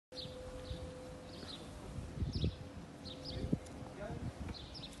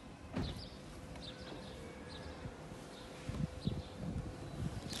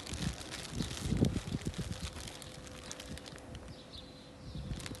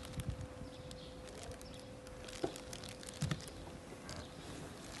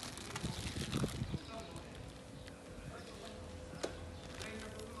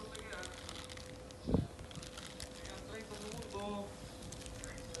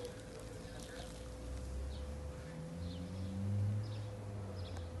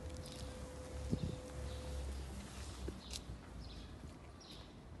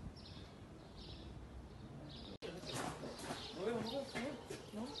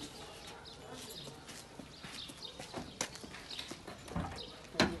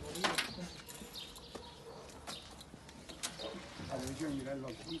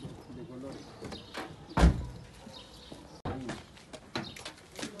de colores.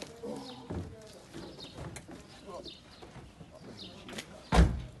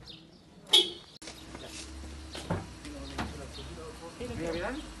 ¿Me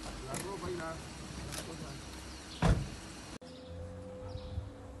verán? La ropa y las cosas.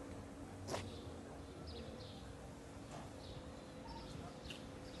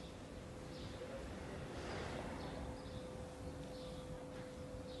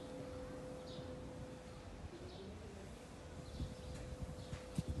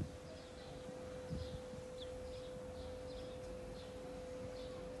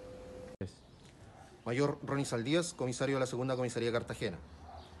 Mayor Ronnie Saldías, comisario de la Segunda Comisaría Cartagena.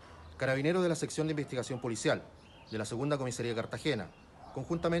 Carabineros de la Sección de Investigación Policial de la Segunda Comisaría Cartagena,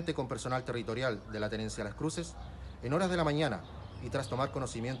 conjuntamente con personal territorial de la Tenencia Las Cruces, en horas de la mañana y tras tomar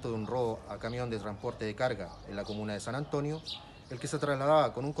conocimiento de un robo a camión de transporte de carga en la comuna de San Antonio, el que se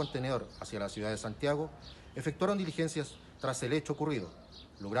trasladaba con un contenedor hacia la ciudad de Santiago, efectuaron diligencias tras el hecho ocurrido,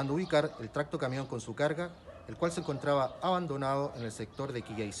 logrando ubicar el tracto camión con su carga, el cual se encontraba abandonado en el sector de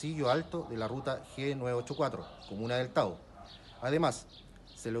Quillaisillo Alto de la ruta G984, comuna del Tao. Además,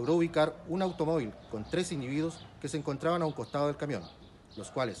 se logró ubicar un automóvil con 3 individuos que se encontraban a un costado del camión, los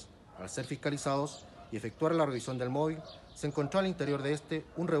cuales, al ser fiscalizados y efectuar la revisión del móvil, se encontró al interior de este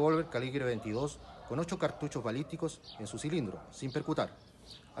un revólver calibre 22 con 8 cartuchos balísticos en su cilindro, sin percutar,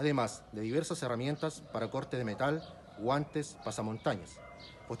 además de diversas herramientas para corte de metal, guantes, pasamontañas.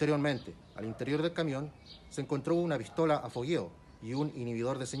 Posteriormente, al interior del camión, se encontró una pistola a fogueo y un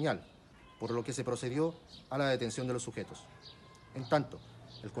inhibidor de señal, por lo que se procedió a la detención de los sujetos. En tanto,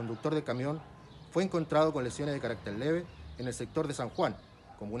 el conductor del camión fue encontrado con lesiones de carácter leve en el sector de San Juan,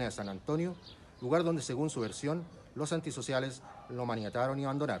 comuna de San Antonio, lugar donde, según su versión, los antisociales lo maniataron y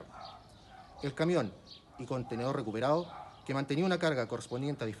abandonaron. El camión y contenedor recuperado, que mantenía una carga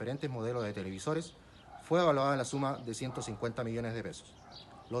correspondiente a diferentes modelos de televisores, fue evaluada en la suma de 150 millones de pesos.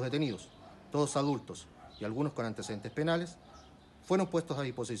 Los detenidos, todos adultos y algunos con antecedentes penales, fueron puestos a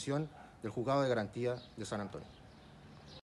disposición del Juzgado de Garantía de San Antonio.